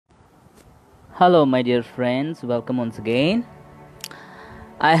Hello, my dear friends. Welcome once again.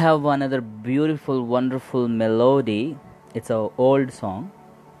 I have another beautiful, wonderful melody. It's an old song.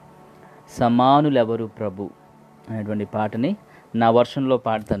 సమానులెవరు ప్రభు అనేటువంటి పాటని నా వర్షన్లో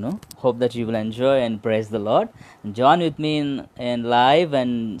పాడతాను. Hope that you will enjoy and praise the Lord. Join with me in live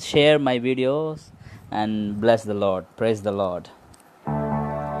and share my videos and bless the Lord. Praise the Lord.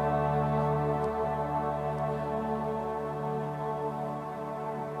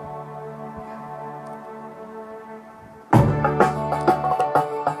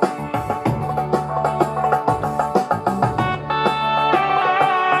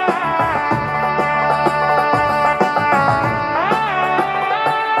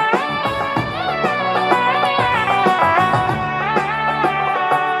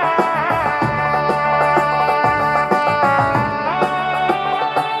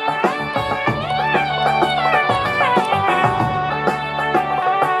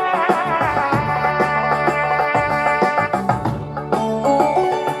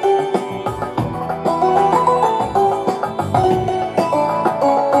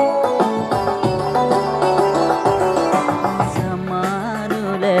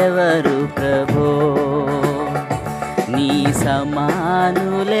 సమానులెవరు ప్రభో నీ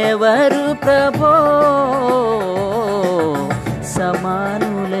సమానులెవరు ప్రభో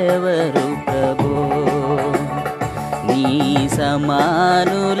సమానులెవరు ప్రభో నీ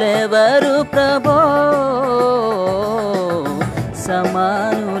సమానులెవరు ప్రభో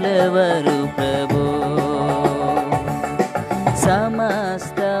సమానులెవరు ప్రభో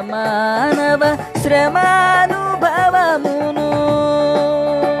సమస్త మానవ శ్రమానుభవమును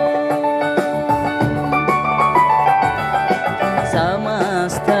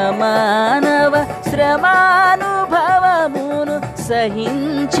సమస్త మానవ శ్రమానుభవమును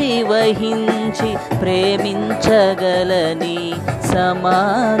సహించి వహించి ప్రేమించగలని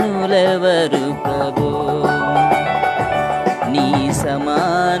సమానులెవరు ప్రభో నీ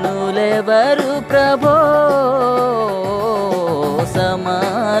సమానులెవరు ప్రభో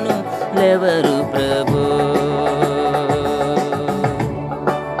సమానులెవరు ప్రభో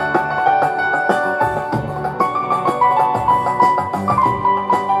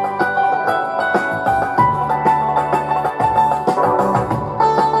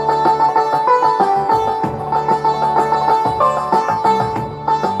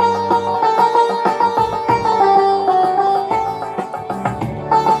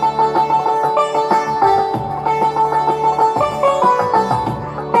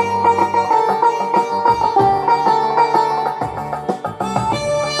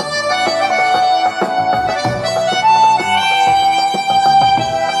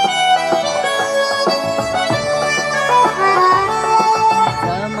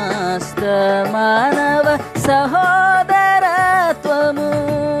మానవ సహోదరత్వము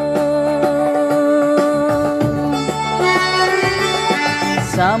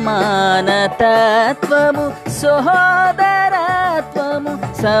సమానతత్వము సహోదరత్వము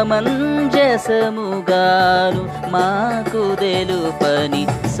సమంజసముగాను మాకు తెలుపని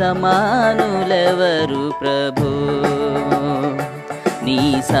సమానులెవరు ప్రభో నీ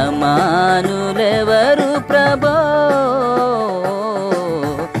సమానులెవరు ప్రభో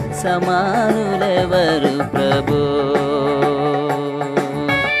సమానులెవరు ప్రభో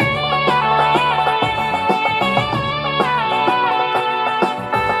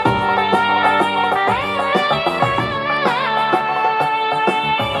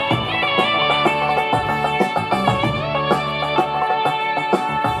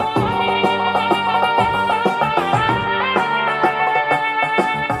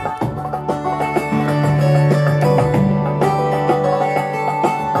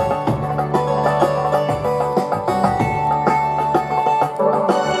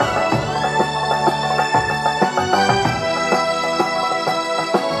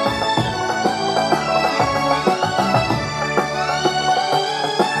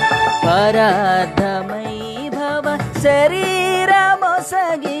పరాధమై భవ శరీరమొసగిన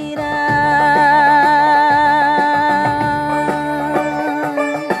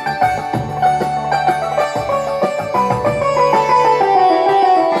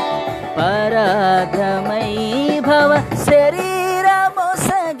పరాధమై భవ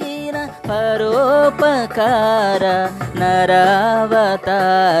శరీరమొసగిన పరోపకార నరావతారని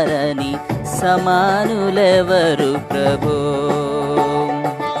సమానులెవరు ప్రభో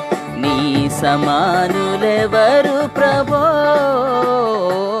నీ సమానులెవరు ప్రభో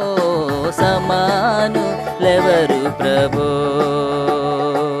సమానులెవరు ప్రభో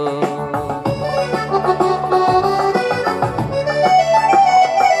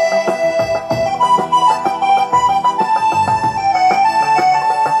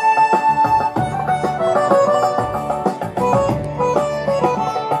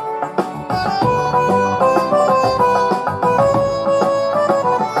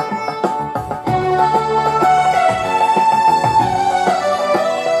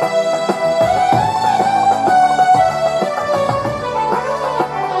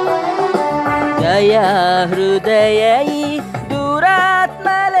ದಯಾ ಹೃದಯ ಈ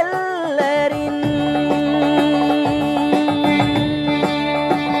ದುರಾತ್ಮಲೆಲ್ಲರಿನ್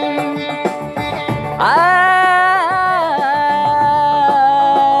ಆ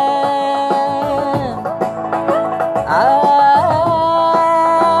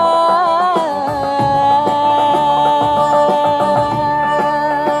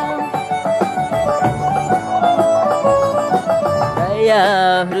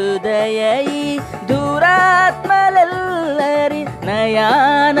ಹೃದಯ ಈ ದುರಾತ್ಮಲೆಲ್ಲರಿ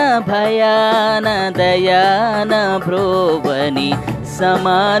ನಯಾನ ಭಯಾನ ದಯಾನ ಬ್ರೋವನಿ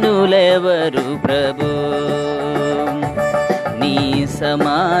సమానులెవరు ప్రభు నీ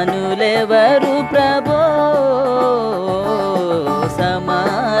సమానులెవరు ప్రభు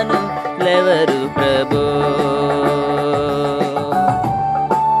సమానులెవరు ప్రభు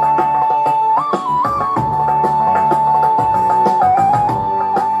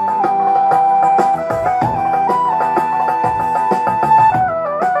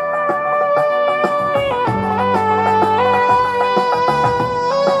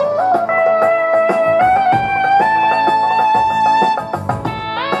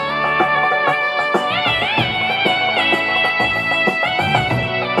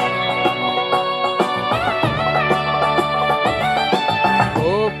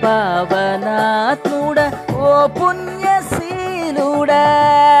పావనాత్ముడా ఓ పుణ్యశీలుడా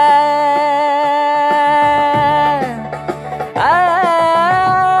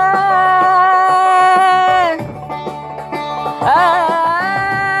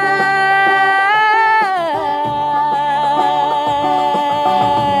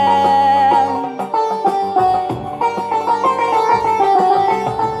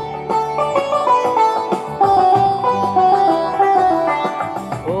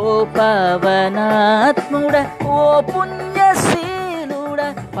పవనాత్ముడ ఓ పుణ్యశీలుడ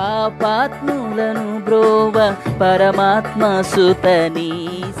పాపాత్ములను బ్రోవ పరమాత్మ సుతని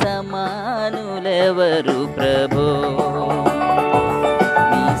సమానులెవరు ప్రభో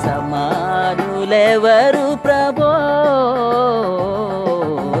నీ సమానులెవరు ప్రభో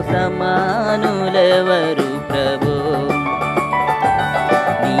సమానులెవరు ప్రభో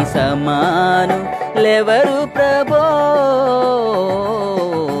నీ సమానులెవరు ప్రభో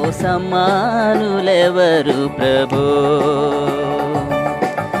సమానులెవరు ప్రభో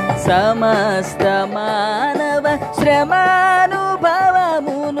సమస్త మానవ శ్రమానుభవమును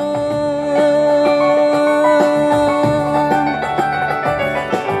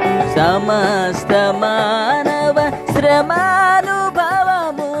సమస్త మానవ శ్రమానుభవమును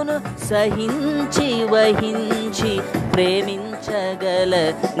సహించి వహించి ప్రేమించగల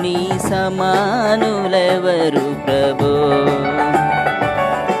నీ సమానులెవరు ప్రభో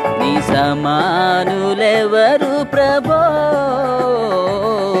నీ సమానులెవరు ప్రభో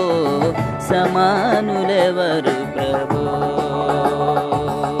సమానులెవరు ప్రభో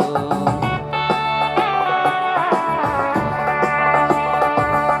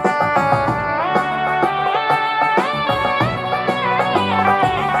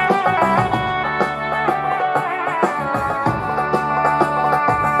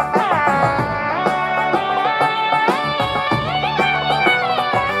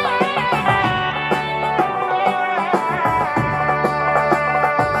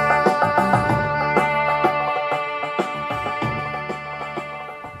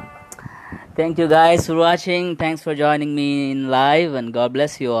Thank you guys for watching. Thanks for joining me in live, and God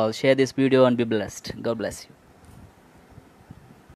bless you all. Share this video and be blessed. God bless you.